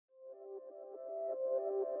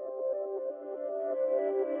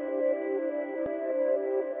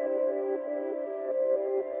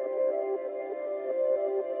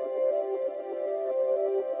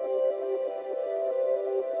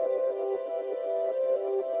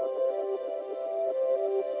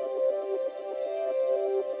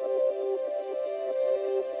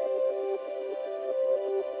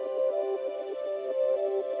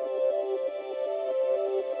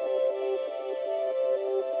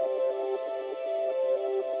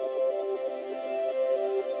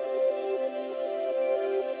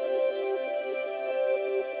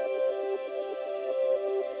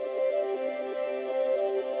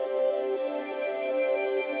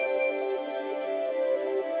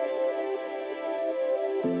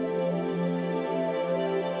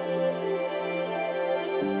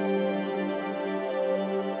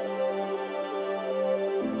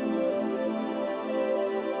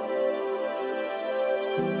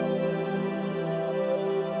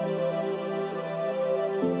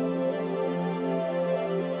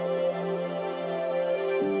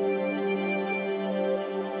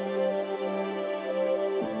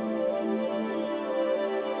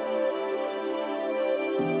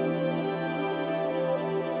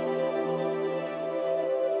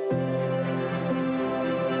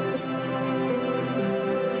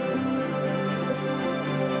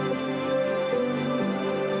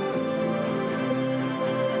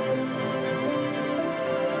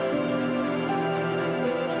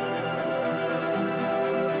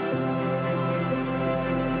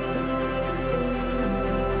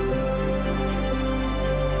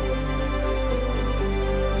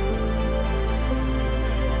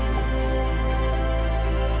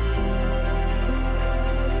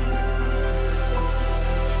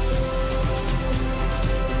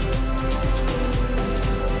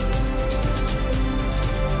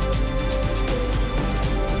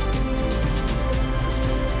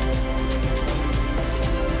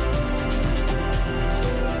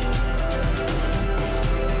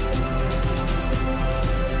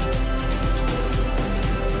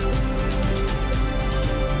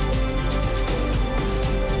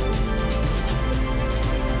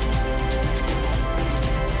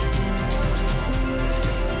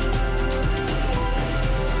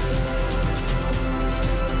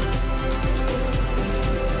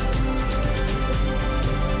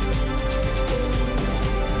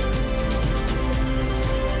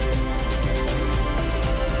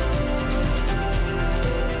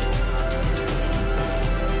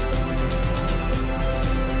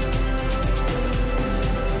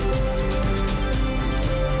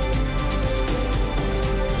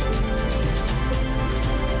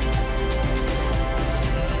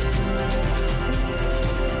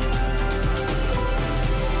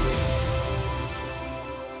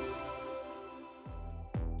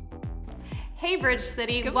Hey Bridge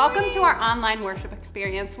City, Good welcome morning. to our online worship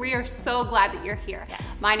experience. We are so glad that you're here.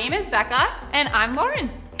 Yes. My name is Becca, And I'm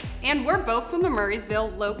Lauren. and we're both from the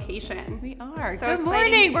Murraysville location. We are. So Good exciting.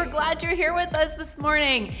 morning. We're glad you're here with us this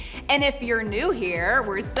morning. And if you're new here,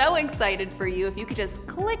 we're so excited for you. If you could just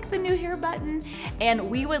click the new here button,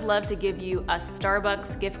 and we would love to give you a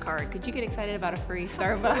Starbucks gift card. Could you get excited about a free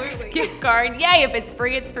Starbucks Absolutely. gift card? Yay, if it's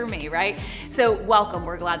free, it's for me, right? So welcome.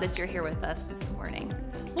 We're glad that you're here with us this morning.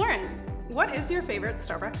 Lauren, what is your favorite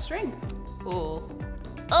Starbucks drink? Ooh.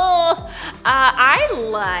 I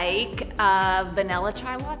like vanilla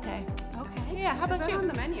chai latte. Okay. Yeah, how about is that you? on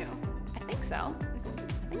the menu? I think so.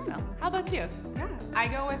 I think so. How about you? Yeah, I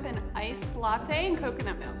go with an iced latte and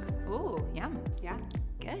coconut milk. Ooh, yum. Yeah.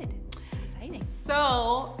 Good. Exciting.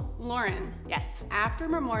 So, Lauren, Yes. after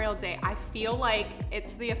Memorial Day, I feel like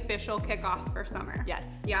it's the official kickoff for summer. Yes.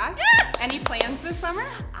 Yeah? Yeah. Any plans this summer?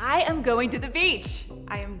 I am going to the beach.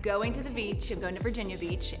 I am going to the beach. I'm going to Virginia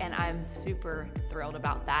Beach, and I'm super thrilled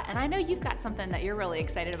about that. And I know you've got something that you're really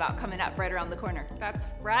excited about coming up right around the corner. That's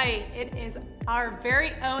right. It is our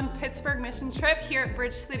very own Pittsburgh mission trip here at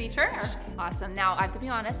Bridge City Church. Awesome. Now, I have to be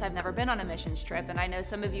honest, I've never been on a missions trip, and I know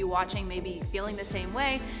some of you watching may be feeling the same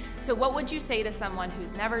way. So what would you say to someone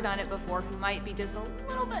who's never done it before, who might be just a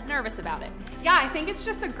little bit nervous about it? Yeah, I think it's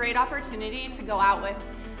just a great opportunity to go out with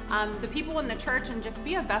the people in the church and just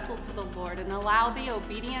be a vessel to the Lord and allow the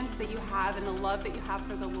obedience that you have and the love that you have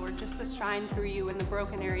for the Lord just to shine through you in the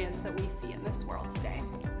broken areas that we see in this world today.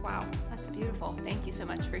 Wow, that's beautiful. Thank you so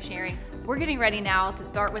much for sharing. We're getting ready now to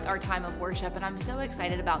start with our time of worship, and I'm so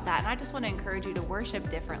excited about that. And I just want to encourage you to worship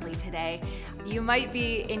differently today. You might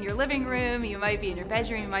be in your living room, you might be in your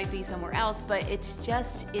bedroom, you might be somewhere else, but it's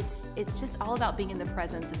just all about being in the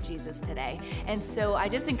presence of Jesus today. And so I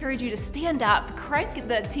just encourage you to stand up, crank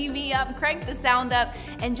the TV up, crank the sound up,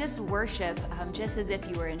 and just worship just as if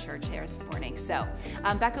you were in church there this morning. So,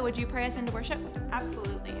 Becca, would you pray us into worship?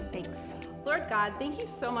 Absolutely. Thanks. Lord God, thank you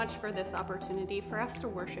so much for this opportunity for us to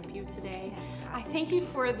worship you today. Yes, God. I thank you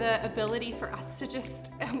for the ability for us to just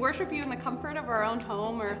worship you in the comfort of our own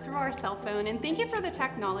home or through our cell phone. And thank you for the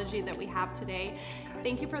technology that we have today.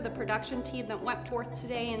 Thank you for the production team that went forth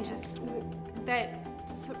today and just that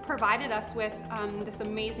provided us with this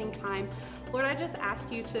amazing time. Lord, I just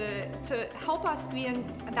ask you to help us be in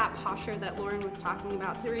that posture that Lauren was talking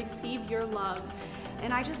about, to receive your love.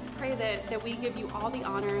 And I just pray that we give you all the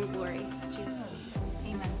honor and glory. In Jesus.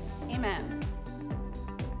 Amen. Amen.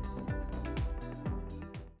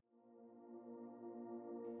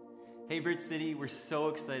 Hey Bridge City, we're so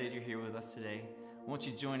excited you're here with us today. Won't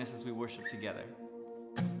you join us as we worship together?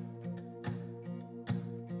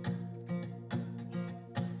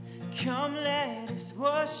 Come let us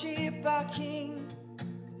worship our King.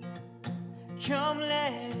 Come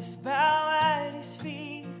let us bow at His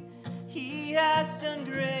feet. He has done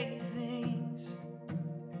great things.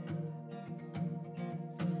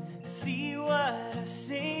 See what our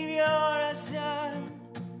Savior has done.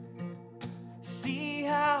 See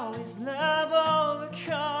how His love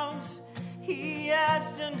overcomes. He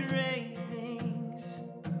has done great things.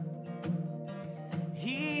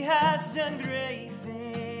 He has done great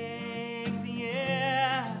things,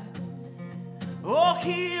 yeah. Oh,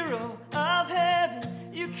 hero of heaven,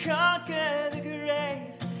 you conquer the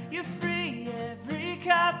grave. You free every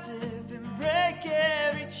captive and break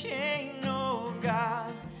every chain, oh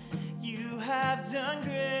God. You have done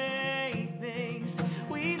great things.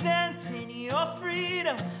 We dance in your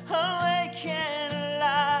freedom, awake and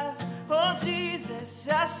alive. Oh Jesus,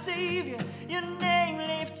 our Savior, your name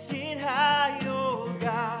lifted high, oh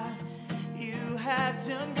God. You have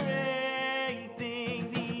done great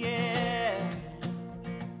things, yeah.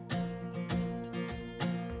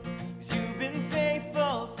 'Cause you've been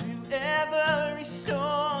faithful through every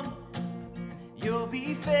storm. You'll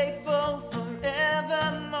be faithful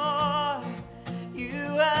forevermore.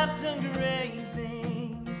 You have done great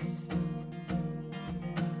things,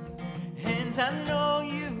 and I know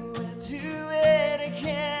you will do it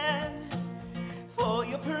again. For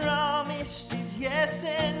your promise is yes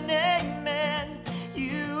and amen.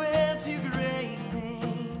 You will do great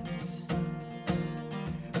things.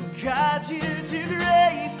 God, you do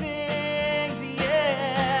great things,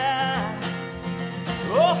 yeah.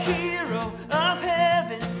 Oh, hero of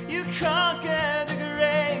heaven, you conquer the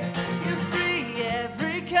grave. You free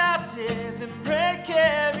every captive and break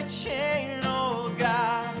every chain, oh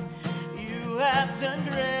God. You have done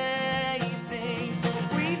great things.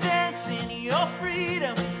 We dance in your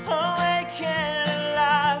freedom, awake and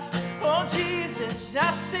alive. Oh Jesus,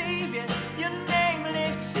 our Savior, your name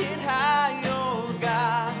lifted high, oh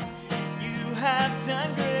God. You have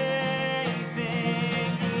done great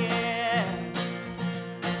things, yeah.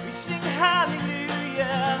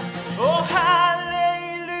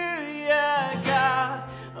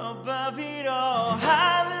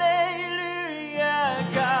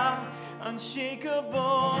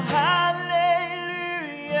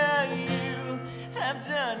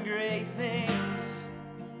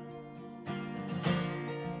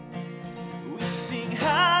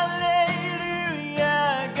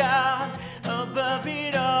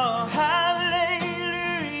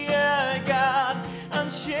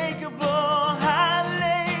 unshakable.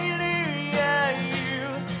 Hallelujah,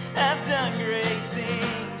 you have done great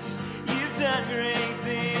things. You've done great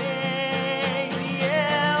things.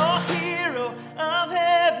 Yeah, oh hero of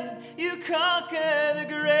heaven, you conquer the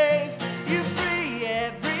grave. You free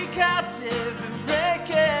every captive and break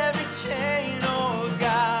every chain. Oh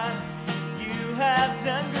God, you have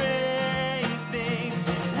done great things.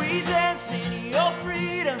 We dance in your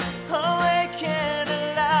freedom, awake and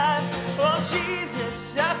alive. Oh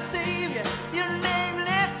Jesus, our Savior, your name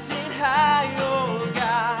lifted high. Oh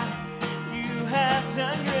God, you have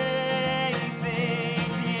done great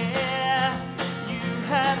things. Yeah, you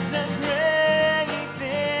have done great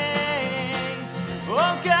things.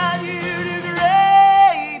 Oh God, you do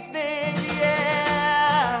great things.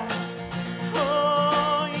 Yeah,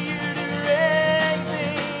 oh, you do great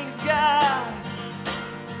things, God.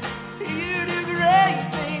 You do great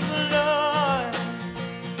things, Lord.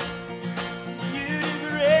 You do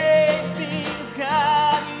great things,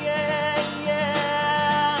 God. Yeah,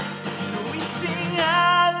 yeah. We sing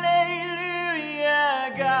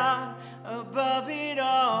hallelujah, God, above it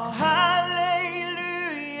all. Hallelujah,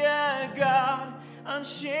 God,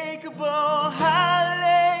 unshakable.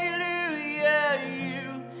 Hallelujah,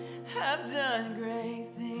 you have done great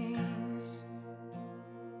things.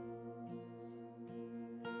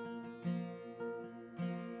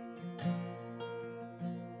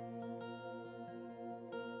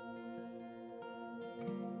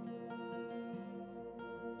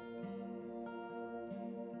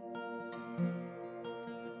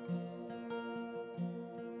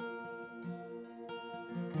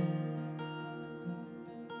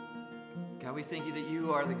 God, we thank you that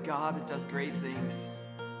you are the God that does great things.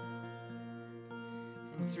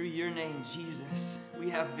 And through your name, Jesus, we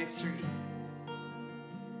have victory.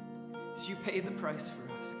 As you paid the price for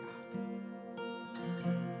us, God.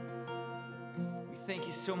 We thank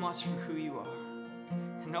you so much for who you are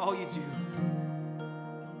and all you do.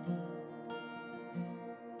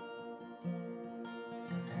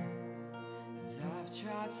 As I've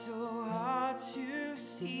tried so hard to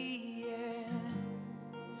see it,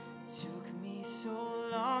 took me so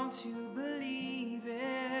long to believe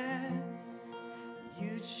it.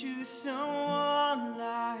 You choose someone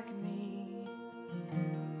like me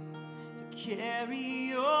to carry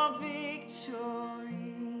your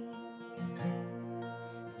victory.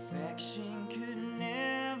 Perfection could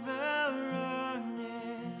never earn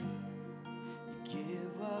it. You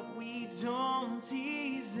give what we don't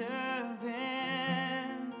deserve,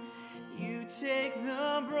 and you take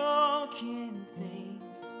the broken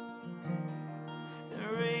things,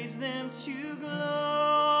 raise them to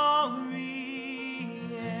glory.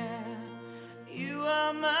 Yeah, you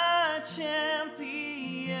are my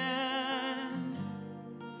champion.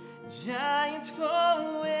 Giants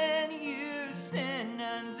fall when you stand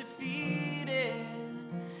undefeated.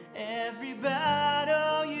 Every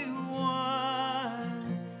battle you won.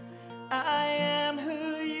 I am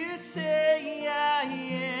who you say I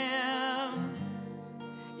am.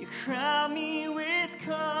 You crown me with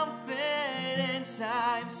confidence.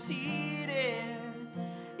 I'm seated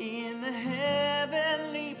in the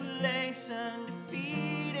heavenly place,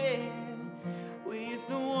 undefeated, with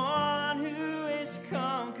the one who has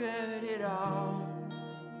conquered it all.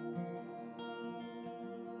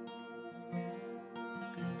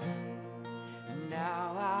 And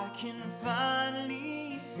now I can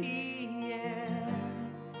finally see it.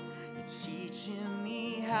 You're teaching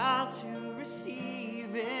me how to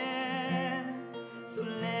receive it. So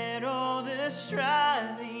let all the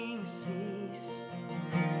striving cease,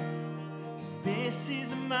 'cause this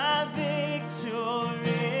is my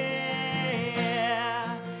victory.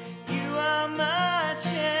 You are my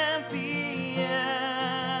champion.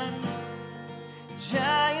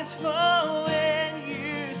 Giants fall when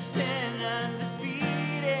you stand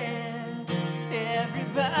undefeated. Every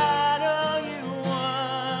battle you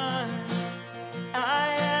won. I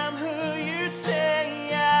am who you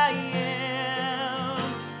say I am.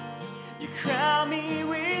 You crown me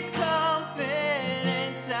with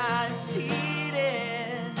confidence. I'm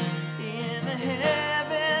seated in the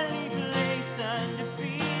heavenly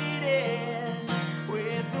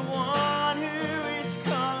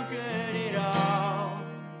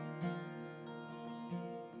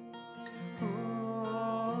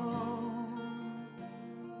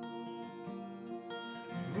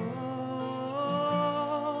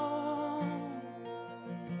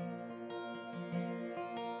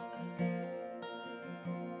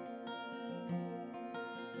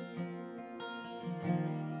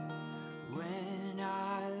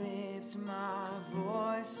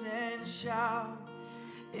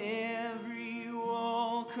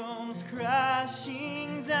comes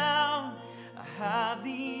crashing down, I have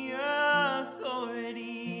the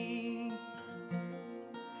authority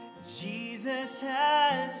Jesus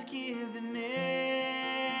has given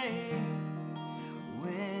me.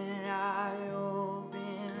 When I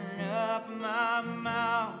open up my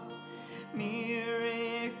mouth,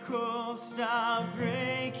 miracles start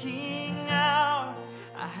breaking out.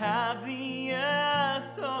 I have the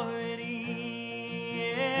authority,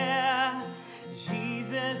 yeah,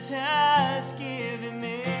 Jesus has given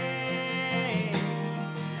me.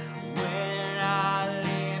 When I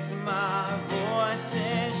lift my voice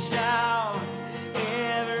and shout,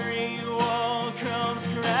 every wall comes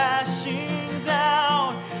crashing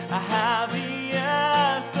down. I have the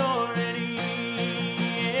authority,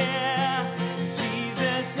 yeah,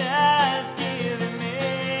 Jesus has given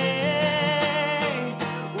me.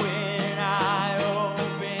 When I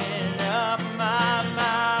open up my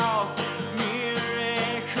mouth,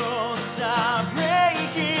 miracles start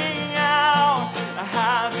breaking out. I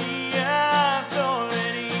have the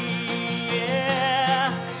authority,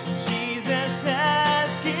 yeah, Jesus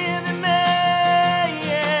has given me.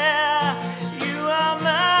 Yeah, you are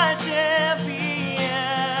my champion.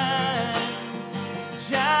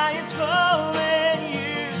 Giants fall when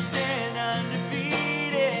you stand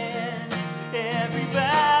undefeated. Every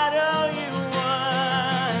battle you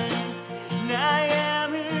won, and I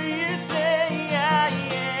am who you say I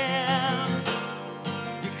am.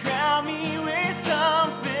 You crown me with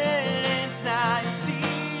confidence. I'm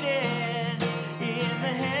seated in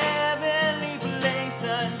the heavenly place,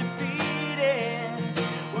 undefeated,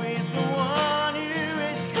 with the one who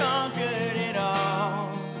has conquered it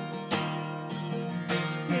all.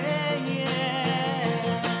 Yeah,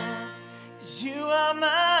 yeah. 'Cause you are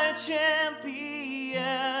my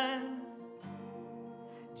champion.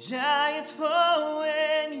 Giants fall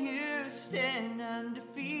when you stand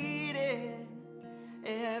undefeated.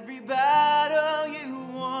 Every battle you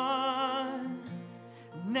won,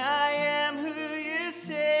 and I am who you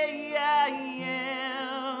say I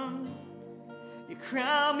am. You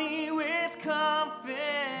crown me with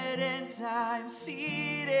confidence. I'm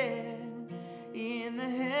seated in the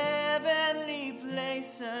heavenly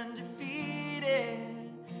place,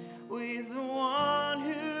 undefeated, with the one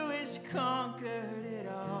who has conquered it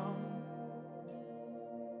all.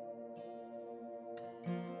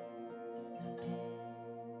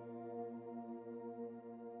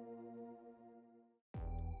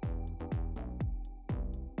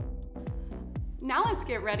 Now let's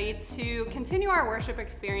get ready to continue our worship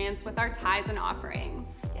experience with our tithes and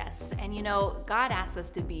offerings. Yes, and you know, God asks us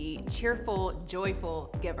to be cheerful, joyful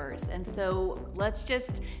givers. And so let's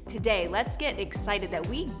get excited that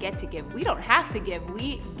we get to give. We don't have to give,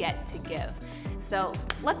 we get to give. So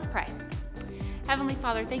let's pray. Heavenly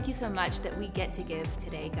Father, thank you so much that we get to give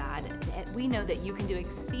today, God. That we know that you can do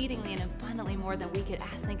exceedingly and abundantly more than we could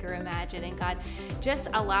ask, think, or imagine. And God, just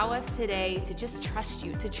allow us today to just trust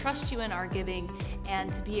you in our giving,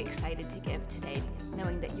 and to be excited to give today,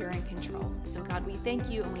 knowing that you're in control. So God, we thank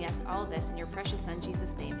you, and we ask all of this in your precious Son,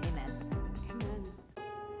 Jesus' name, amen.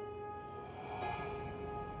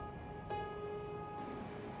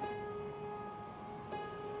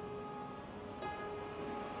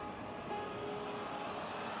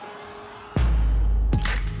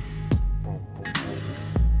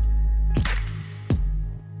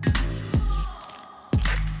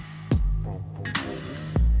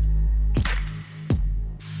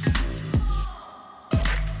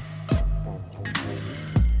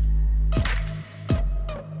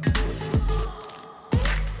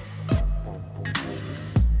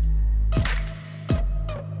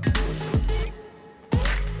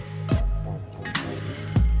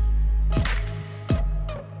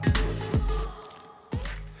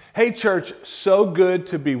 Hey church, so good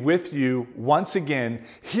to be with you once again.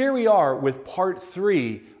 Here we are with part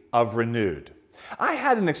 3 of Renewed. I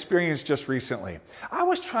had an experience just recently. I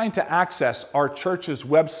was trying to access our church's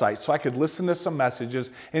website so I could listen to some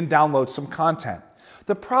messages and download some content.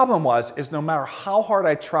 The problem is no matter how hard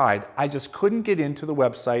I tried, I just couldn't get into the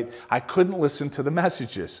website. I couldn't listen to the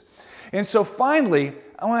messages. And so finally,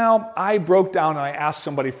 I broke down and I asked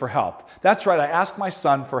somebody for help. That's right, I asked my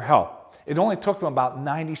son for help. It only took him about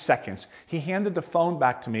 90 seconds. He handed the phone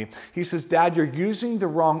back to me. He says, "Dad, you're using the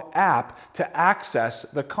wrong app to access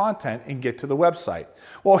the content and get to the website."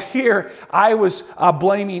 Well, here I was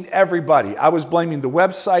blaming everybody. I was blaming the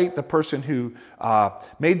website, the person who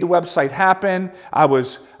made the website happen. I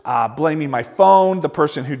was blaming my phone, the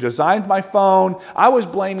person who designed my phone. I was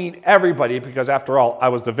blaming everybody because, after all, I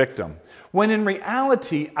was the victim. When in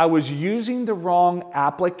reality, I was using the wrong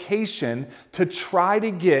application to try to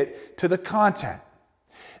get to the content.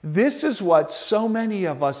 This is what so many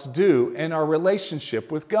of us do in our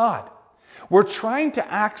relationship with God. We're trying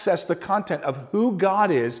to access the content of who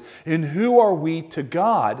God is and who are we to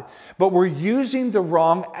God, but we're using the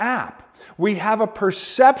wrong app. We have a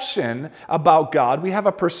perception about God, we have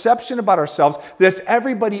a perception about ourselves that's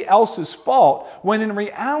everybody else's fault, when in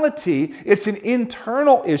reality, it's an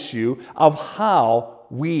internal issue of how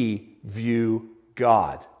we view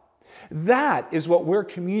God. That is what we're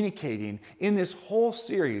communicating in this whole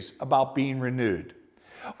series about being renewed.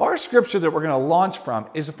 Our scripture that we're going to launch from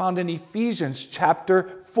is found in Ephesians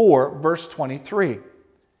chapter 4, verse 23.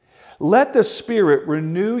 Let the Spirit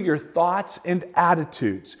renew your thoughts and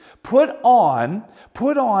attitudes. Put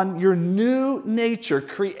on your new nature,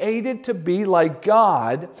 created to be like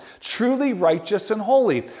God, truly righteous and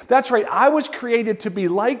holy. That's right, I was created to be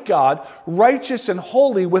like God, righteous and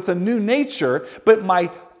holy with a new nature, but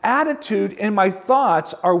my attitude and my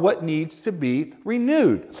thoughts are what needs to be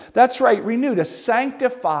renewed. That's right, renewed, a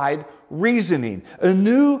sanctified reasoning, a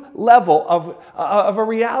new level of a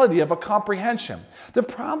reality, of a comprehension. The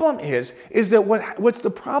problem is that what's the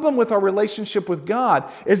problem with our relationship with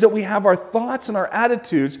God is that we have our thoughts and our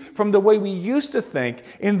attitudes from the way we used to think,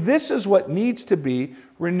 and this is what needs to be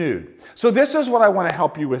renewed. So this is what I want to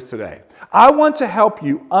help you with today. I want to help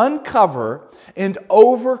you uncover and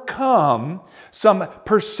overcome some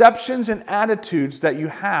perceptions and attitudes that you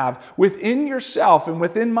have within yourself and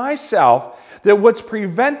within myself, that what's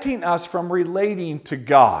preventing us from relating to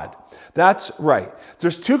God. That's right.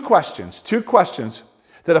 There's two questions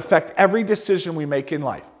that affect every decision we make in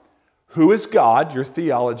life. Who is God, your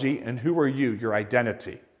theology, and who are you, your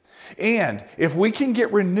identity? And if we can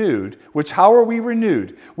get renewed, which how are we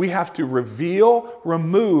renewed? We have to reveal,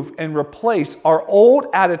 remove, and replace our old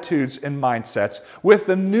attitudes and mindsets with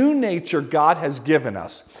the new nature God has given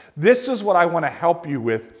us. This is what I want to help you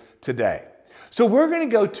with today. So we're going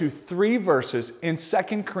to go to 3 verses in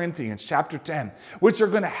 2 Corinthians chapter 10, which are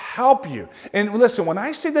going to help you. And listen, when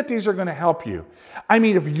I say that these are going to help you, I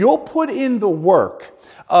mean if you'll put in the work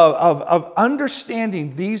of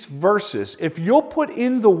understanding these verses, if you'll put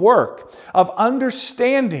in the work of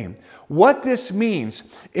understanding what this means,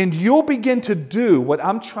 and you'll begin to do what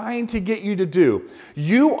I'm trying to get you to do,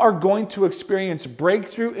 you are going to experience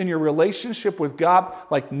breakthrough in your relationship with God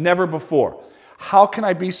like never before. How can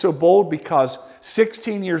I be so bold? Because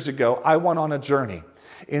 16 years ago, I went on a journey.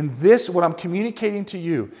 And this, what I'm communicating to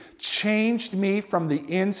you, changed me from the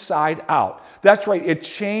inside out. That's right, it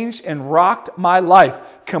changed and rocked my life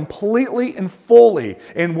completely and fully.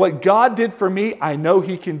 And what God did for me, I know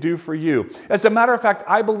He can do for you. As a matter of fact,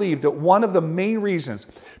 I believe that one of the main reasons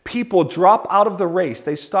people drop out of the race,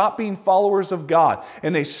 they stop being followers of God,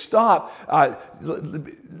 and they stop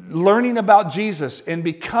learning about Jesus and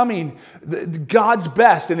becoming God's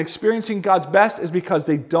best and experiencing God's best, is because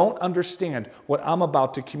they don't understand what I'm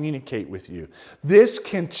about to communicate with you. This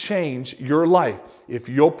can change your life if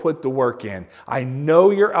you'll put the work in. I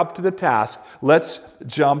know you're up to the task. Let's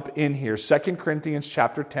jump in here. 2 Corinthians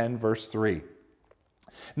chapter 10, verse 3.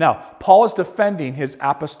 Now, Paul is defending his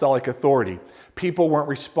apostolic authority. People weren't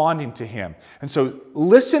responding to him. And so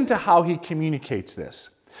listen to how he communicates this.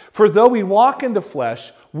 For though we walk in the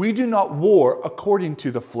flesh, we do not war according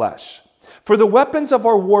to the flesh. For the weapons of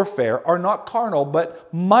our warfare are not carnal,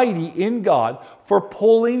 but mighty in God for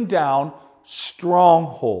pulling down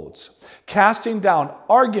strongholds, casting down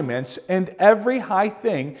arguments and every high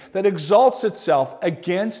thing that exalts itself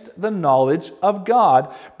against the knowledge of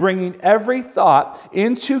God, bringing every thought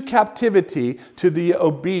into captivity to the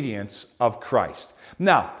obedience of Christ.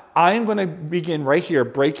 Now, I am going to begin right here,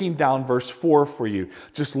 breaking down verse 4 for you.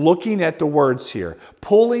 Just looking at the words here.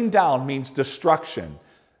 Pulling down means destruction,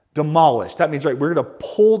 demolish. That means, right, we're going to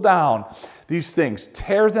pull down these things,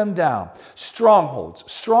 tear them down. Strongholds.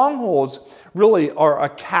 Strongholds really are a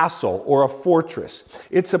castle or a fortress.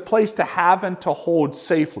 It's a place to have and to hold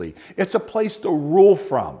safely. It's a place to rule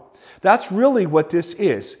from. That's really what this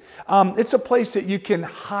is. It's a place that you can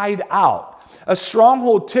hide out. A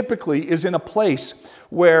stronghold typically is in a place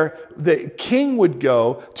where the king would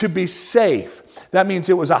go to be safe. That means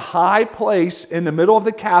it was a high place in the middle of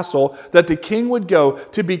the castle that the king would go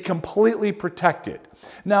to be completely protected.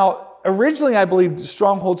 Now, originally I believe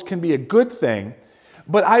strongholds can be a good thing,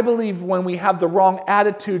 but I believe when we have the wrong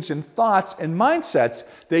attitudes and thoughts and mindsets,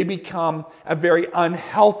 they become a very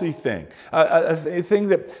unhealthy thing, a thing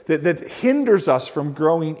that hinders us from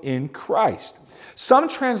growing in Christ. Some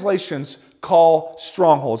translations call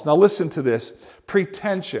strongholds, now listen to this,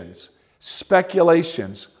 pretensions,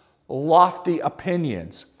 speculations, lofty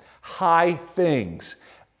opinions, high things,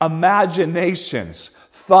 imaginations,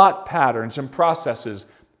 thought patterns and processes,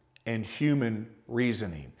 and human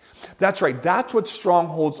reasoning. That's right. That's what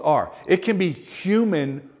strongholds are. It can be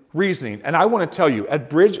human reasoning. And I want to tell you, at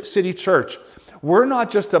Bridge City Church, we're not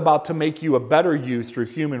just about to make you a better you through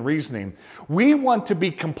human reasoning. We want to be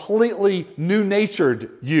completely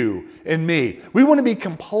new-natured you and me. We want to be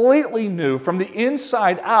completely new from the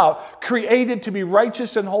inside out, created to be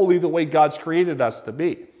righteous and holy the way God's created us to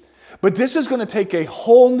be. But this is going to take a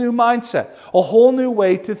whole new mindset, a whole new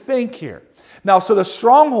way to think here. Now, so the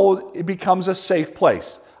stronghold, it becomes a safe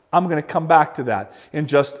place. I'm going to come back to that in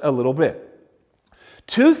just a little bit.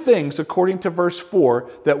 Two things, according to verse 4,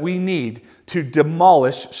 that we need to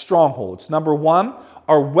demolish strongholds. Number one,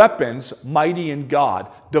 are weapons mighty in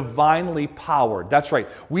God, divinely powered. That's right.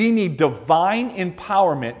 We need divine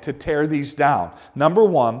empowerment to tear these down. Number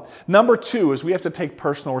one. Number two is we have to take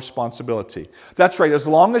personal responsibility. That's right. As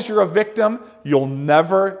long as you're a victim, you'll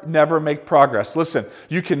never make progress. Listen,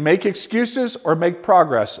 you can make excuses or make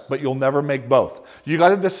progress, but you'll never make both. You got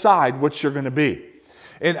to decide what you're going to be.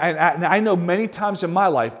 And I know many times in my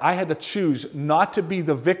life, I had to choose not to be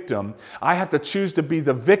the victim. I have to choose to be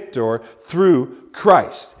the victor through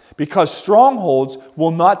Christ. Because strongholds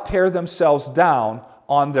will not tear themselves down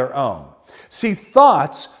on their own. See,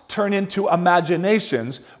 thoughts turn into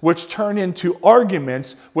imaginations, which turn into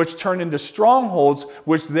arguments, which turn into strongholds,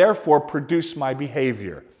 which therefore produce my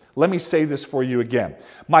behavior. Let me say this for you again.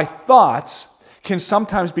 My thoughts can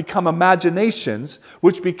sometimes become imaginations,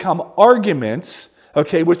 which become arguments,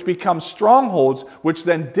 which become strongholds, which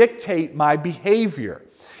then dictate my behavior.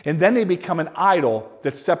 And then they become an idol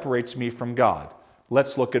that separates me from God.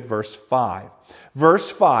 Let's look at verse 5. Verse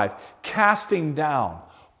 5, casting down,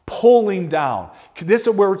 pulling down. This is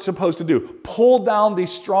what we're supposed to do. Pull down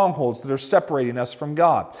these strongholds that are separating us from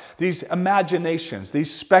God. These imaginations,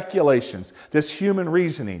 these speculations, this human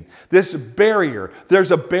reasoning, this barrier.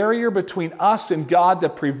 There's a barrier between us and God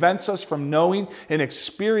that prevents us from knowing and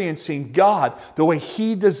experiencing God the way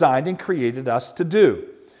He designed and created us to do.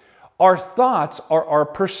 Our thoughts are our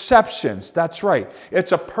perceptions. That's right.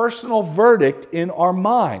 It's a personal verdict in our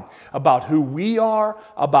mind about who we are,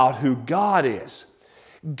 about who God is.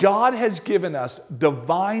 God has given us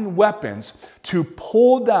divine weapons to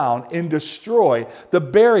pull down and destroy the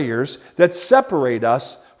barriers that separate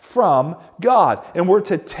us from God. And we're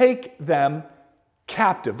to take them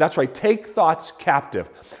captive. That's right, take thoughts captive.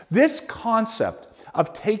 This concept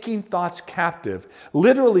of taking thoughts captive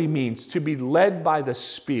literally means to be led by the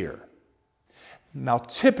spear. Now,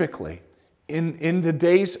 typically, in the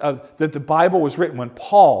days that the Bible was written, when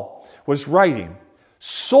Paul was writing,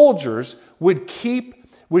 soldiers would keep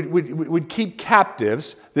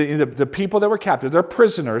captives, the people that were captive, their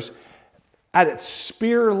prisoners, at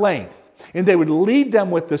spear length. And they would lead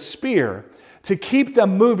them with the spear to keep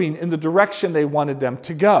them moving in the direction they wanted them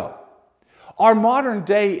to go. Our modern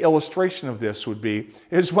day illustration of this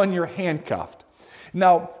is when you're handcuffed.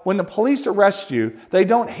 Now, when the police arrest you, they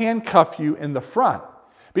don't handcuff you in the front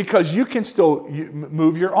because you can still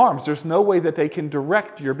move your arms. There's no way that they can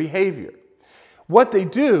direct your behavior. What they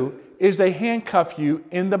do is they handcuff you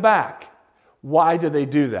in the back. Why do they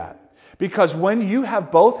do that? Because when you have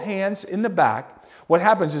both hands in the back, what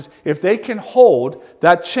happens is if they can hold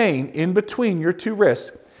that chain in between your two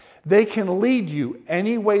wrists, they can lead you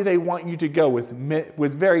any way they want you to go with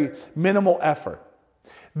very minimal effort.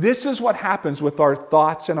 This is what happens with our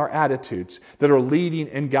thoughts and our attitudes that are leading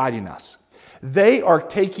and guiding us. They are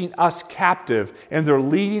taking us captive and they're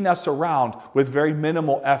leading us around with very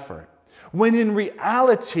minimal effort. When in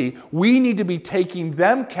reality, we need to be taking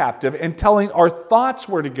them captive and telling our thoughts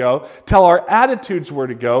where to go, tell our attitudes where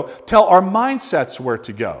to go, tell our mindsets where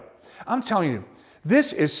to go. I'm telling you,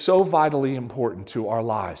 this is so vitally important to our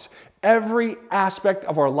lives. Every aspect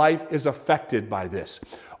of our life is affected by this.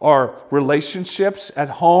 Our relationships at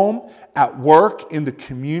home, at work, in the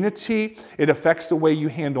community. It affects the way you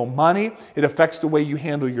handle money. It affects the way you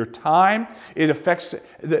handle your time. It affects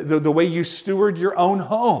the way you steward your own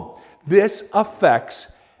home. This affects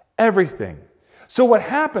everything. So what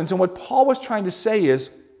happens, and what Paul was trying to say is,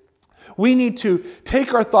 we need to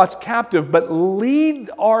take our thoughts captive, but lead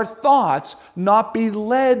our thoughts, not be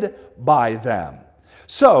led by them.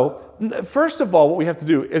 So, first of all, what we have to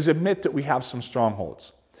do is admit that we have some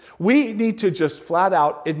strongholds. We need to just flat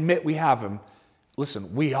out admit we have them.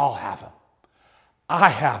 Listen, we all have them. I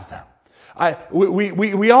have them.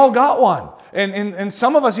 We all got one. And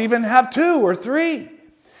some of us even have 2 or 3.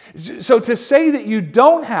 So to say that you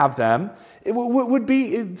don't have them, it would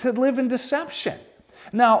be to live in deception.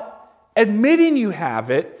 Now, admitting you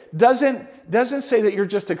have it doesn't say that you're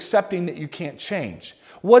just accepting that you can't change.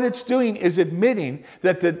 What it's doing is admitting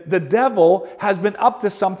that the devil has been up to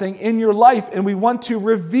something in your life, and we want to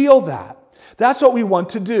reveal that. That's what we want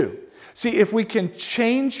to do. See, if we can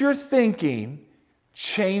change your thinking,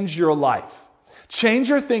 change your life. Change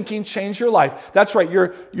your thinking, change your life. That's right.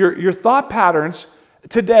 Your thought patterns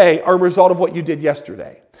today are a result of what you did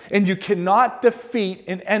yesterday. And you cannot defeat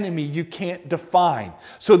an enemy you can't define.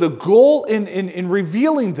 So the goal in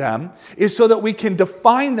revealing them is so that we can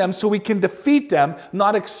define them, so we can defeat them,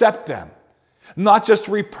 not accept them, not just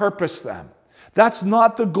repurpose them. That's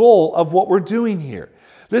not the goal of what we're doing here.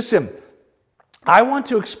 Listen, I want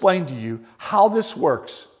to explain to you how this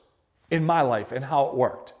works in my life and how it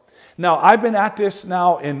worked. Now, I've been at this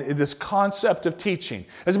now in this concept of teaching.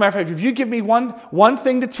 As a matter of fact, if you give me one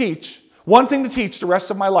thing to teach the rest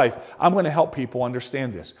of my life, I'm going to help people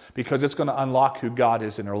understand this because it's going to unlock who God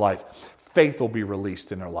is in their life. Faith will be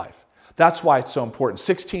released in their life. That's why it's so important.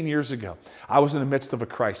 16 years ago, I was in the midst of a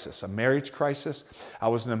crisis, a marriage crisis. I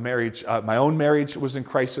was in a marriage, my own marriage was in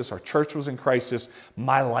crisis. Our church was in crisis.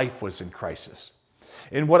 My life was in crisis.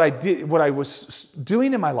 And what I was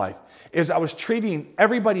doing in my life is I was treating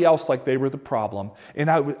everybody else like they were the problem,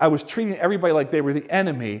 and I was treating everybody like they were the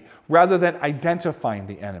enemy rather than identifying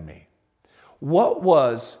the enemy. What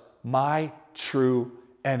was my true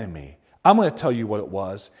enemy? I'm going to tell you what it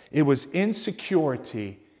was. It was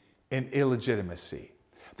insecurity and illegitimacy.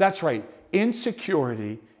 That's right,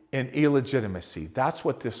 insecurity and illegitimacy. That's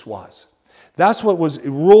what this was. That's what was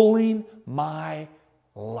ruling my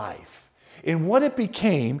life. And what it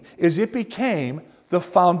became is it became the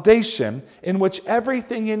foundation in which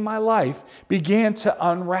everything in my life began to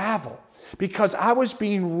unravel because I was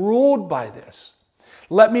being ruled by this.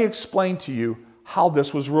 Let me explain to you how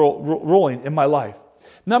this was ruling in my life.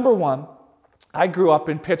 Number one, I grew up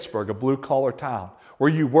in Pittsburgh, a blue-collar town, where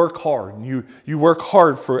you work hard and you work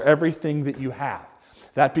hard for everything that you have.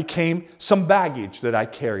 That became some baggage that I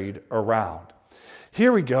carried around.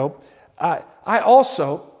 Here we go. I was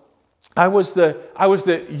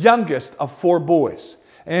the youngest of 4 boys.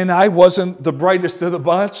 And I wasn't the brightest of the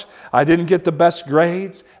bunch. I didn't get the best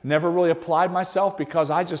grades. Never really applied myself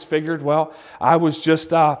because I just figured, well, that was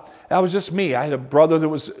just me. I had a brother that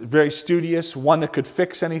was very studious, one that could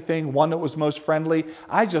fix anything, one that was most friendly.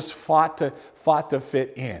 I just fought to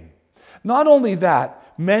fit in. Not only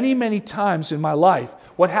that, many times in my life,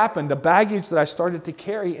 what happened, the baggage that I started to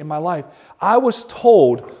carry in my life, I was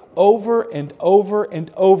told over and over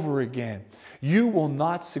and over again, you will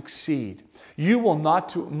not succeed. You will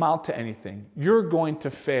not amount to anything. You're going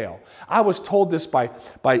to fail. I was told this by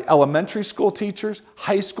elementary school teachers,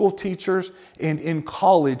 high school teachers, and in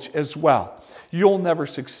college as well. You'll never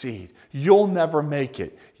succeed. You'll never make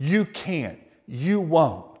it. You can't. You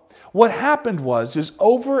won't. What happened is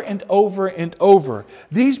over and over and over,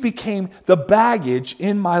 these became the baggage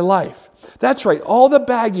in my life. That's right. All the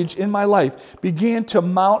baggage in my life began to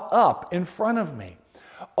mount up in front of me.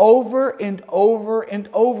 Over and over and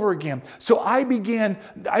over again. So I began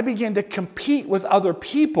to compete with other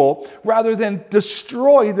people rather than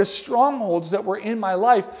destroy the strongholds that were in my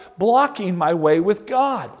life, blocking my way with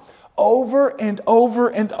God. Over and over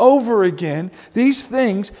and over again, these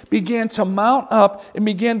things began to mount up and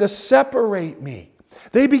began to separate me.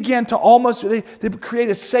 They began to they create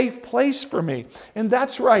a safe place for me. And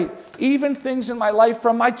that's right, even things in my life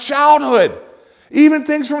from my childhood. Even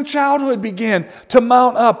things from childhood began to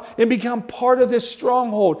mount up and become part of this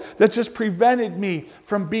stronghold that just prevented me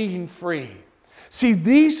from being free. See,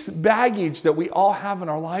 these baggage that we all have in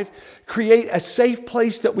our life create a safe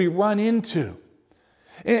place that we run into.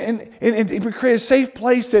 And we create a safe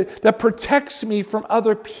place that protects me from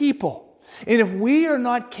other people. And if we are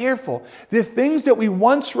not careful, the things that we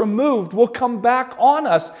once removed will come back on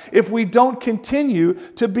us if we don't continue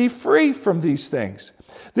to be free from these things.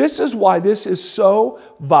 This is why this is so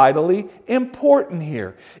vitally important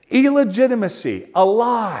here. Illegitimacy, a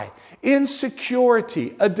lie,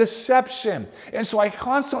 insecurity, a deception. And so I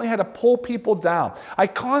constantly had to pull people down. I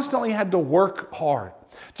constantly had to work hard.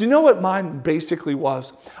 Do you know what mine basically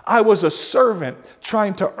was? I was a servant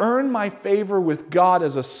trying to earn my favor with God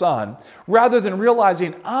as a son, rather than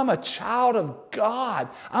realizing I'm a child of God.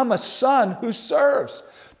 I'm a son who serves.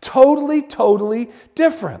 Totally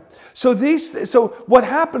different. So what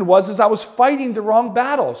happened was I was fighting the wrong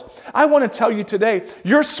battles. I want to tell you today,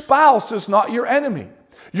 your spouse is not your enemy.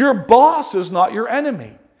 Your boss is not your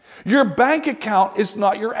enemy. Your bank account is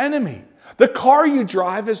not your enemy. The car you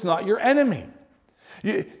drive is not your enemy.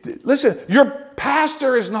 Listen, your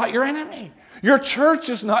pastor is not your enemy. Your church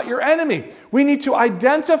is not your enemy. We need to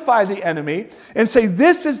identify the enemy and say,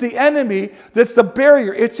 this is the enemy that's the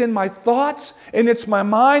barrier. It's in my thoughts and it's my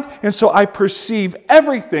mind, and so I perceive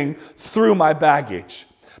everything through my baggage.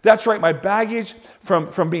 That's right, my baggage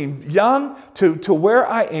from being young to where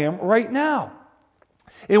I am right now.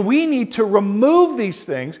 And we need to remove these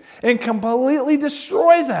things and completely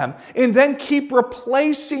destroy them and then keep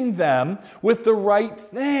replacing them with the right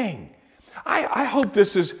thing. I hope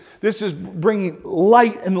this is bringing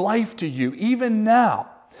light and life to you even now.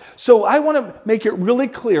 So I want to make it really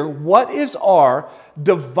clear, what is our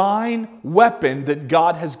divine weapon that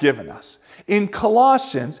God has given us? In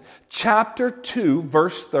Colossians chapter 2,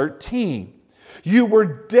 verse 13, you were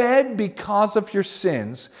dead because of your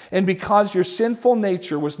sins and because your sinful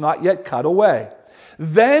nature was not yet cut away.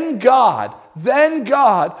 Then God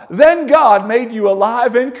made you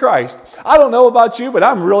alive in Christ. I don't know about you, but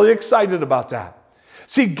I'm really excited about that.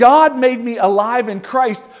 See, God made me alive in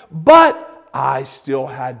Christ, but I still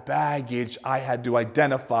had baggage I had to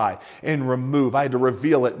identify and remove. I had to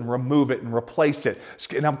reveal it and remove it and replace it.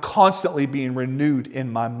 And I'm constantly being renewed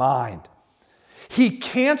in my mind. He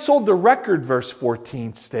canceled the record, verse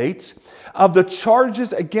 14 states, of the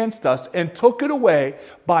charges against us and took it away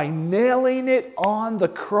by nailing it on the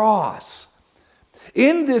cross.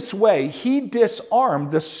 In this way, he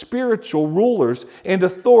disarmed the spiritual rulers and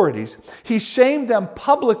authorities. He shamed them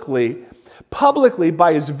publicly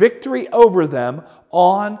by his victory over them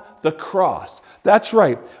on the cross. That's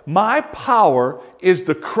right. My power is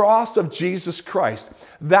the cross of Jesus Christ.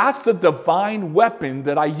 That's the divine weapon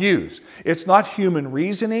that I use. It's not human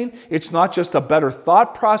reasoning. It's not just a better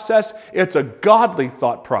thought process. It's a godly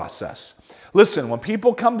thought process. Listen, when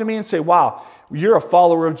people come to me and say, wow, you're a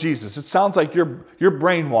follower of Jesus, it sounds like you're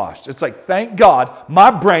brainwashed. It's like, thank God, my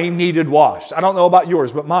brain needed washed. I don't know about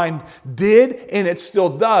yours, but mine did, and it still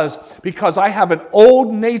does, because I have an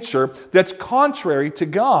old nature that's contrary to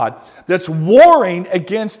God, that's warring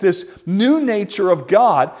against this new nature of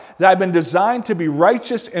God that I've been designed to be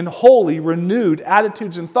righteous and holy, renewed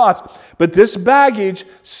attitudes and thoughts. But this baggage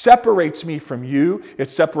separates me from you. It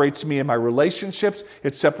separates me in my relationships.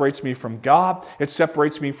 It separates me from God. It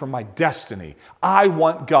separates me from my destiny. I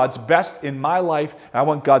want God's best in my life, and I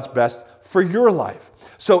want God's best for your life.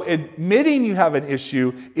 So admitting you have an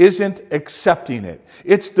issue isn't accepting it.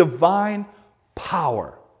 It's divine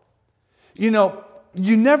power. You know,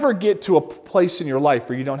 you never get to a place in your life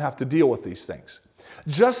where you don't have to deal with these things.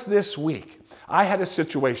 Just this week, I had a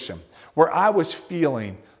situation where I was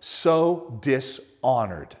feeling so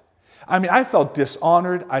dishonored. I mean, I felt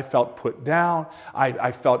dishonored. I felt put down.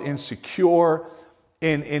 I felt insecure.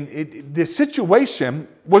 And the situation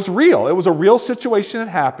was real. It was a real situation that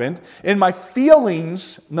happened. And my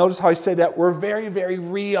feelings, notice how I say that, were very, very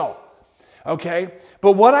real. Okay?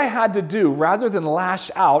 But what I had to do, rather than lash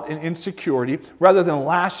out in insecurity, rather than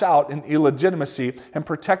lash out in illegitimacy and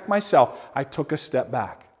protect myself, I took a step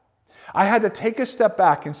back. I had to take a step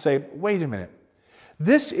back and say, wait a minute.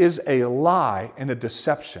 This is a lie and a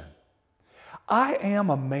deception. I am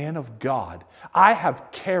a man of God. I have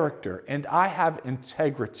character and I have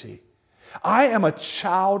integrity. I am a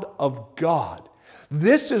child of God.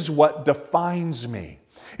 This is what defines me.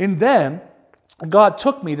 And then God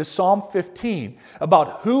took me to Psalm 15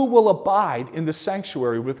 about who will abide in the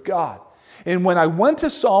sanctuary with God. And when I went to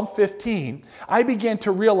Psalm 15, I began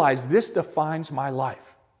to realize this defines my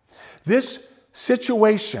life. This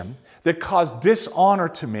situation that caused dishonor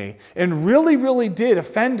to me and really, really did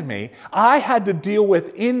offend me, I had to deal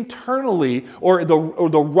with internally, or the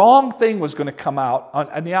wrong thing was going to come out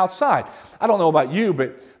on the outside. I don't know about you,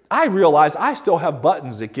 but I realize I still have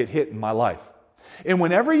buttons that get hit in my life. And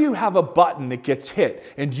whenever you have a button that gets hit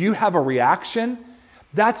and you have a reaction,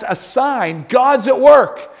 that's a sign God's at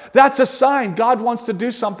work. That's a sign God wants to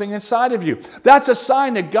do something inside of you. That's a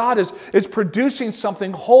sign that God is producing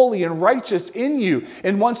something holy and righteous in you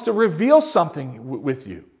and wants to reveal something with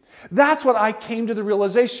you. That's what I came to the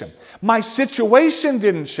realization. My situation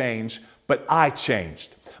didn't change, but I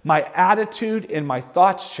changed. My attitude and my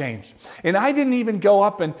thoughts changed. And I didn't even go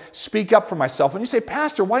up and speak up for myself. And you say,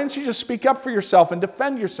 Pastor, why didn't you just speak up for yourself and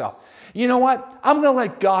defend yourself? You know what? I'm going to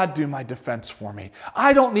let God do my defense for me.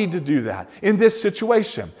 I don't need to do that in this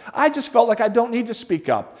situation. I just felt like I don't need to speak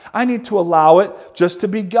up. I need to allow it just to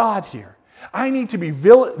be God here. I need to be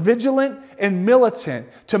vigilant and militant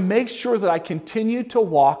to make sure that I continue to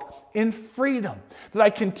walk in freedom, that I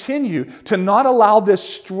continue to not allow this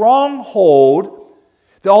stronghold,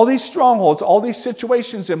 all these strongholds, all these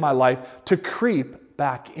situations in my life to creep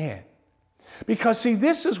back in. Because see,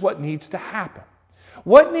 this is what needs to happen.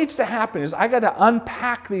 What needs to happen is I got to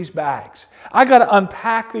unpack these bags. I got to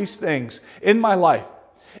unpack these things in my life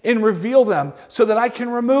and reveal them so that I can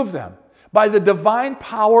remove them. By the divine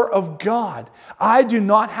power of God, I do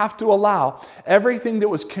not have to allow everything that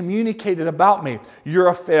was communicated about me. You're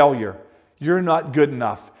a failure. You're not good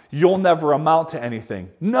enough. You'll never amount to anything.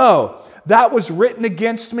 No, that was written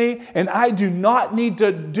against me, and I do not need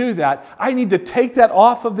to do that. I need to take that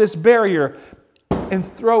off of this barrier and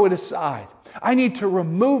throw it aside. I need to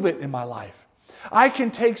remove it in my life. I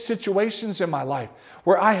can take situations in my life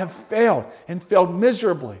where I have failed and failed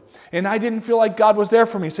miserably, and I didn't feel like God was there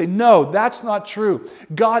for me. Say, no, that's not true.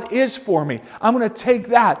 God is for me. I'm going to take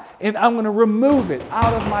that and I'm going to remove it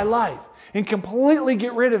out of my life and completely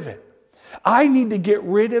get rid of it. I need to get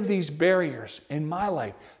rid of these barriers in my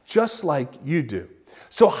life, just like you do.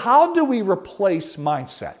 So how do we replace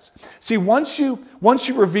mindsets? See, once you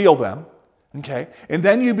reveal them, okay, and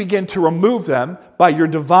then you begin to remove them by your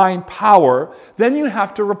divine power, then you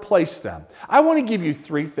have to replace them. I want to give you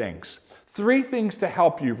three things to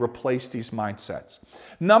help you replace these mindsets.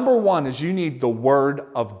 Number one is you need the Word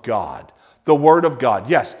of God. The Word of God.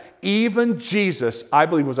 Yes, even Jesus, I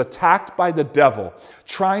believe, was attacked by the devil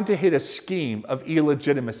trying to hit a scheme of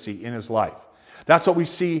illegitimacy in his life. That's what we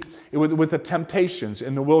see with the temptations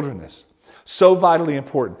in the wilderness. So vitally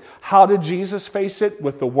important. How did Jesus face it?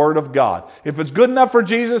 With the Word of God. If it's good enough for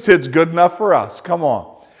Jesus, it's good enough for us. Come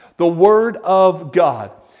on. The Word of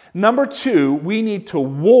God. Number two, we need to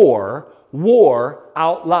war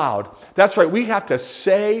out loud. That's right. We have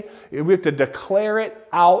to declare it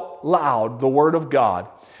out loud, the Word of God.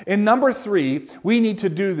 And number three, we need to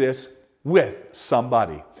do this with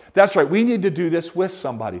somebody. That's right. We need to do this with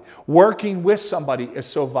somebody. Working with somebody is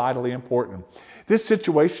so vitally important. This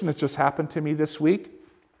situation that just happened to me this week,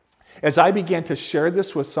 as I began to share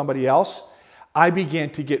this with somebody else, I began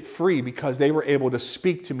to get free because they were able to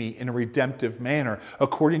speak to me in a redemptive manner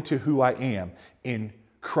according to who I am in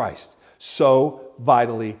Christ. So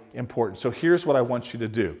vitally important. So here's what I want you to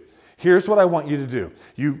do. Here's what I want you to do.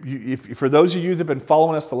 For those of you that have been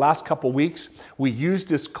following us the last couple weeks, we used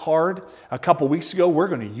this card a couple weeks ago. We're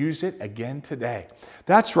going to use it again today.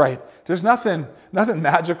 That's right. There's nothing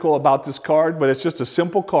magical about this card, but it's just a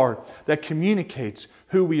simple card that communicates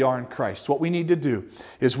who we are in Christ. What we need to do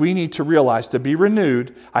is we need to realize to be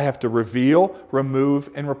renewed, I have to reveal, remove,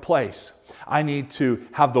 and replace. I need to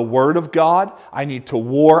have the Word of God. I need to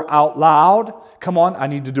war out loud. Come on, I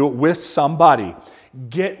need to do it with somebody.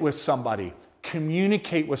 Get with somebody.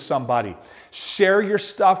 Communicate with somebody. Share your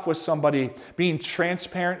stuff with somebody, being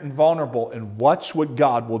transparent and vulnerable, and watch what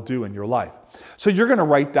God will do in your life. So you're going to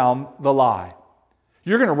write down the lie.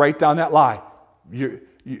 You're going to write down that lie. You're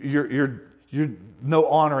no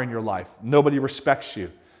honor in your life. Nobody respects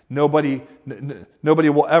you. Nobody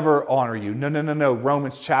will ever honor you. No.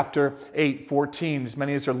 Romans chapter 8:14. As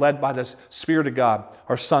many as are led by the Spirit of God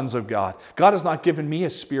are sons of God. God has not given me a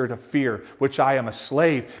spirit of fear, which I am a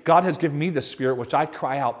slave. God has given me the Spirit, which I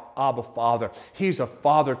cry out, Abba, Father. He's a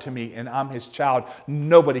father to me, and I'm His child.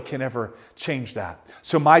 Nobody can ever change that.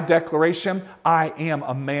 So my declaration, I am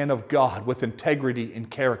a man of God with integrity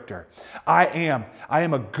and character. I am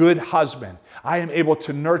a good husband. I am able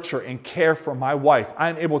to nurture and care for my wife. I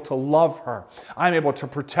am able to love her. I'm able to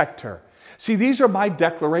protect her. See, these are my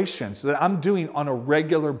declarations that I'm doing on a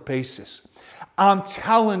regular basis. I'm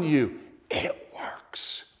telling you, it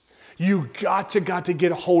works. You got to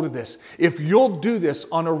get a hold of this. If you'll do this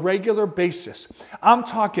on a regular basis, I'm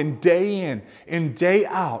talking day in and day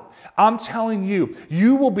out, I'm telling you,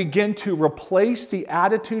 you will begin to replace the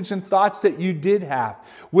attitudes and thoughts that you did have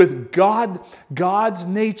with God's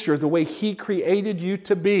nature, the way He created you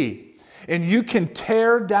to be. And you can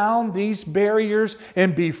tear down these barriers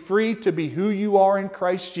and be free to be who you are in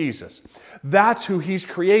Christ Jesus. That's who He's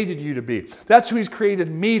created you to be. That's who He's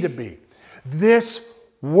created me to be. This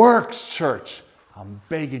works, church. I'm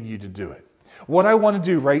begging you to do it. What I want to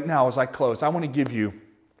do right now as I close, I want to give you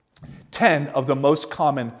 10 of the most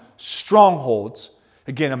common strongholds.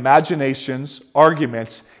 Again, imaginations,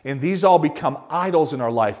 arguments, and these all become idols in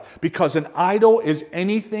our life because an idol is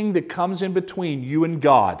anything that comes in between you and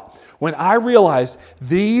God. When I realized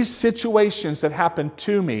these situations that happen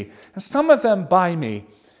to me, and some of them by me,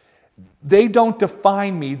 they don't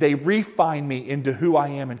define me, they refine me into who I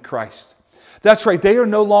am in Christ. That's right, they are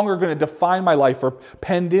no longer going to define my life or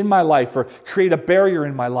pend in my life or create a barrier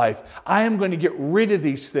in my life. I am going to get rid of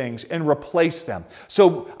these things and replace them.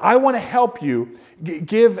 So I want to help you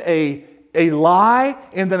give a lie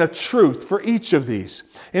and then a truth for each of these.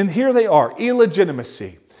 And here they are,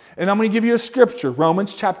 illegitimacy. And I'm going to give you a scripture,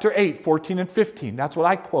 Romans chapter 8, 14 and 15. That's what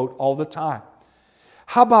I quote all the time.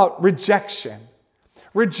 How about rejection?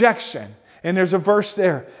 Rejection. And there's a verse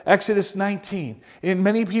there, Exodus 19. And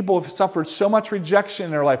many people have suffered so much rejection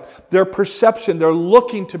in their life. Their perception, they're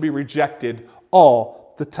looking to be rejected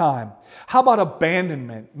all the time. How about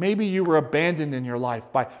abandonment? Maybe you were abandoned in your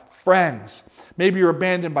life by friends. Maybe you're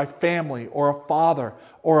abandoned by family or a father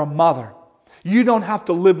or a mother. You don't have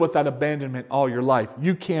to live with that abandonment all your life.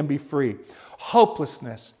 You can be free.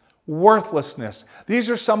 Hopelessness, worthlessness. These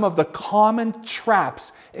are some of the common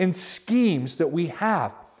traps and schemes that we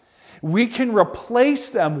have. We can replace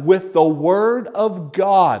them with the Word of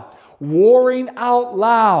God, warring out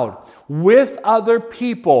loud with other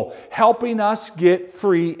people, helping us get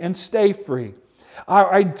free and stay free.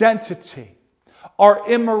 Our identity, our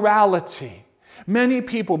immorality. Many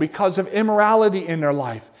people, because of immorality in their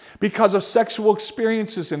life, because of sexual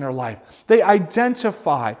experiences in their life, they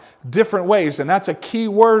identify different ways, and that's a key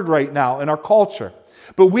word right now in our culture.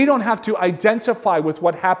 But we don't have to identify with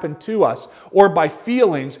what happened to us or by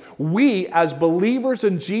feelings. We, as believers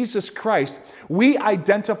in Jesus Christ, we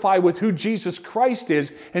identify with who Jesus Christ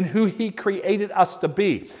is and who He created us to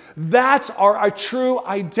be. That's our true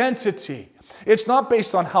identity. It's not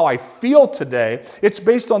based on how I feel today. It's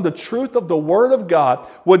based on the truth of the Word of God,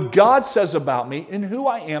 what God says about me and who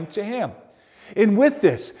I am to Him. And with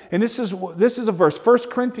this, and this is a verse, 1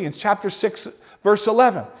 Corinthians chapter 6, verse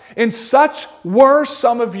 11. And such were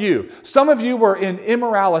some of you. Some of you were in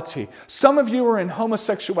immorality. Some of you were in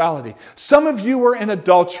homosexuality. Some of you were in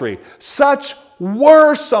adultery. Such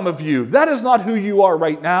were some of you. That is not who you are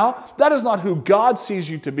right now. That is not who God sees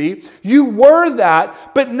you to be. You were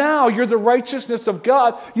that, but now you're the righteousness of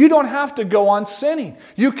God. You don't have to go on sinning.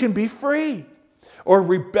 You can be free. Or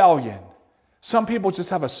rebellion. Some people just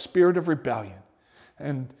have a spirit of rebellion.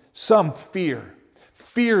 And some fear.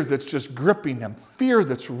 Fear that's just gripping them. Fear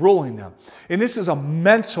that's ruling them. And this is a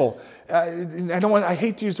mental, I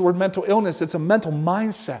hate to use the word mental illness. It's a mental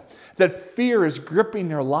mindset that fear is gripping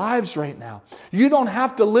their lives right now. You don't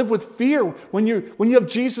have to live with fear when you have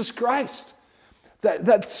Jesus Christ.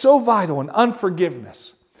 That's so vital. And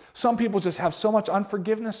unforgiveness. Some people just have so much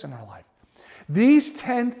unforgiveness in their life. These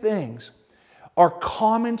 10 things are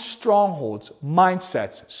common strongholds,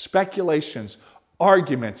 mindsets, speculations,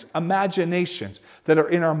 arguments, imaginations that are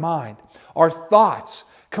in our mind. Our thoughts,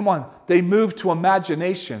 come on, they move to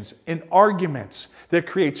imaginations and arguments that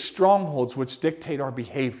create strongholds which dictate our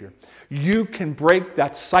behavior. You can break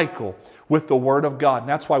that cycle with the Word of God. And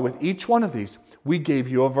that's why with each one of these, we gave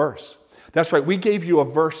you a verse. That's right, we gave you a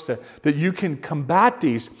verse that you can combat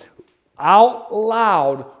these out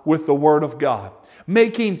loud with the Word of God,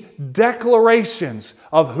 making declarations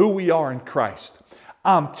of who we are in Christ.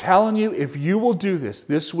 I'm telling you, if you will do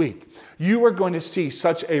this week, you are going to see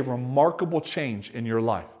such a remarkable change in your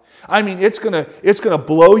life. I mean, it's going to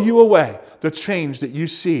blow you away, the change that you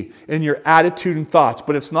see in your attitude and thoughts,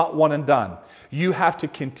 but it's not one and done. You have to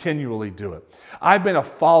continually do it. I've been a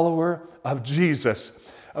follower of Jesus.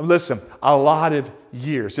 Listen, a lot of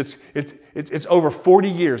years. It's over 40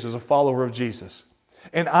 years as a follower of Jesus.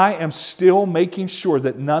 And I am still making sure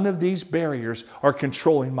that none of these barriers are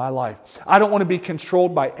controlling my life. I don't want to be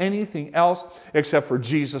controlled by anything else except for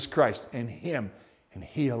Jesus Christ and Him and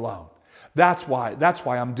He alone. That's why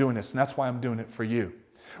I'm doing this, and that's why I'm doing it for you.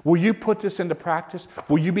 Will you put this into practice?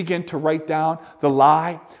 Will you begin to write down the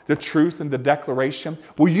lie, the truth, and the declaration?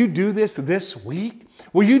 Will you do this week?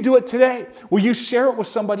 Will you do it today? Will you share it with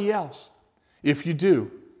somebody else? If you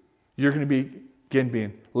do, you're going to be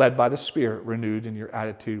being led by the Spirit, renewed in your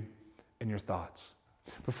attitude and your thoughts.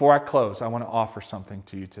 Before I close, I want to offer something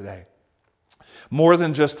to you today. More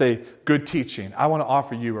than just a good teaching, I want to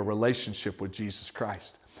offer you a relationship with Jesus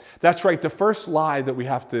Christ. That's right, the first lie that we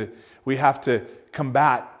have to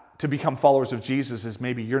combat to become followers of Jesus is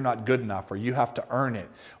maybe you're not good enough, or you have to earn it,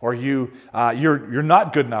 or you're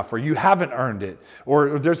not good enough, or you haven't earned it,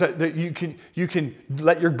 or you can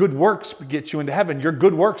let your good works get you into heaven. Your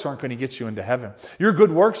good works aren't going to get you into heaven. Your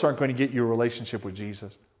good works aren't going to get you a relationship with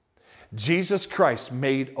Jesus. Jesus Christ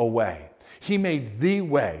made a way. He made the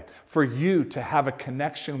way for you to have a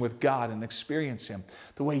connection with God and experience Him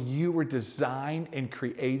the way you were designed and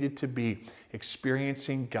created to be,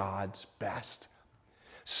 experiencing God's best.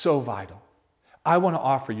 So vital. I want to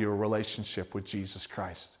offer you a relationship with Jesus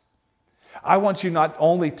Christ. I want you not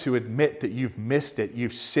only to admit that you've missed it,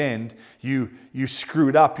 you've sinned, you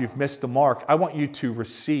screwed up, you've missed the mark. I want you to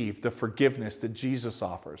receive the forgiveness that Jesus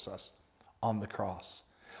offers us on the cross.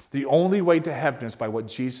 The only way to heaven is by what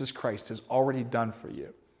Jesus Christ has already done for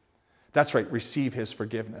you. That's right, receive His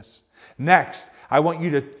forgiveness. Next, I want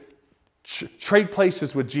you to trade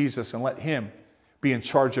places with Jesus and let Him be in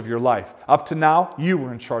charge of your life. Up to now, you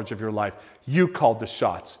were in charge of your life. You called the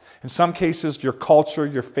shots. In some cases, your culture,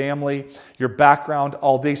 your family, your background,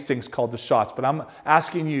 all these things called the shots. But I'm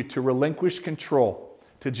asking you to relinquish control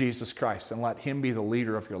to Jesus Christ and let Him be the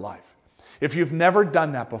leader of your life. If you've never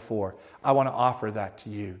done that before, I want to offer that to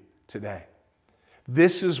you today.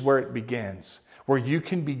 This is where it begins, where you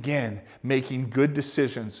can begin making good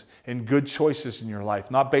decisions and good choices in your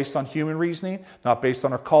life, not based on human reasoning, not based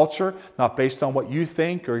on our culture, not based on what you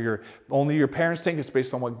think or only your parents think. It's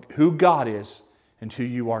based on who God is and who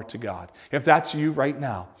you are to God. If that's you right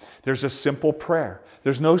now, there's a simple prayer.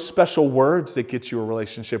 There's no special words that get you a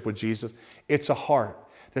relationship with Jesus. It's a heart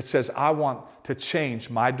that says, I want to change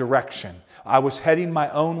my direction. I was heading my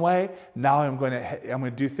own way. Now I'm going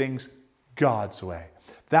to do things God's way.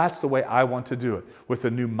 That's the way I want to do it, with a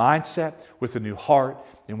new mindset, with a new heart,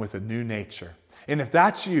 and with a new nature. And if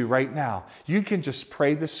that's you right now, you can just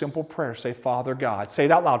pray this simple prayer. Say, Father God. Say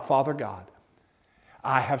it out loud. Father God,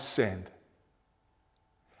 I have sinned.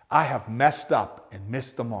 I have messed up and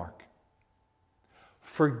missed the mark.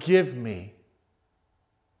 Forgive me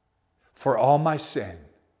for all my sin.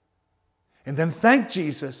 And then thank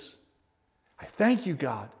Jesus. I thank you,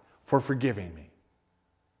 God, for forgiving me.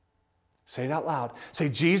 Say it out loud. Say,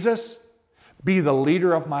 Jesus, be the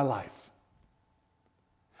leader of my life.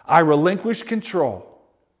 I relinquish control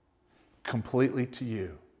completely to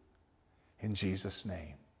you. In Jesus'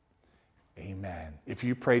 name, amen. If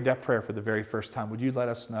you prayed that prayer for the very first time, would you let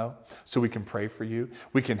us know so we can pray for you?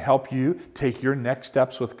 We can help you take your next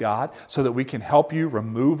steps with God so that we can help you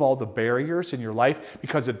remove all the barriers in your life,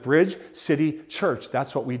 because at Bridge City Church,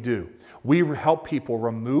 that's what we do. We help people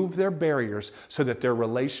remove their barriers so that their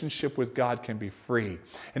relationship with God can be free.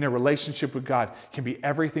 And their relationship with God can be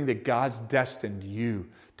everything that God's destined you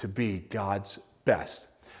to be, God's best.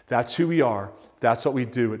 That's who we are. That's what we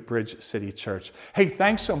do at Bridge City Church. Hey,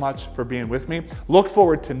 thanks so much for being with me. Look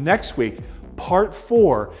forward to next week, part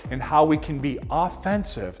 4, and how we can be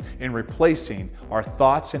offensive in replacing our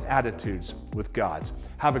thoughts and attitudes with God's.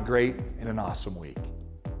 Have a great and an awesome week.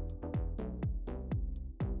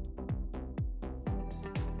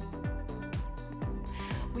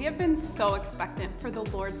 We have been so expectant for the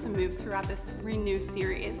Lord to move throughout this Renew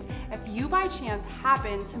series. If you by chance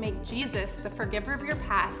happen to make Jesus the forgiver of your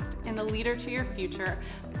past and the leader to your future,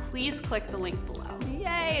 please click the link below.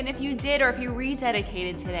 Yay! And if you did, or if you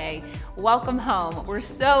rededicated today, welcome home. We're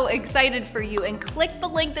so excited for you. And click the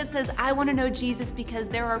link that says, I want to know Jesus, because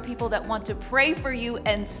there are people that want to pray for you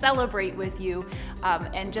and celebrate with you.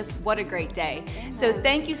 And just what a great day. Amen. So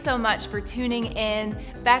thank you so much for tuning in.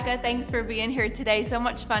 Becca, thanks for being here today. So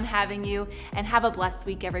much fun having you. And have a blessed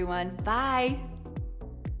week, everyone. Bye.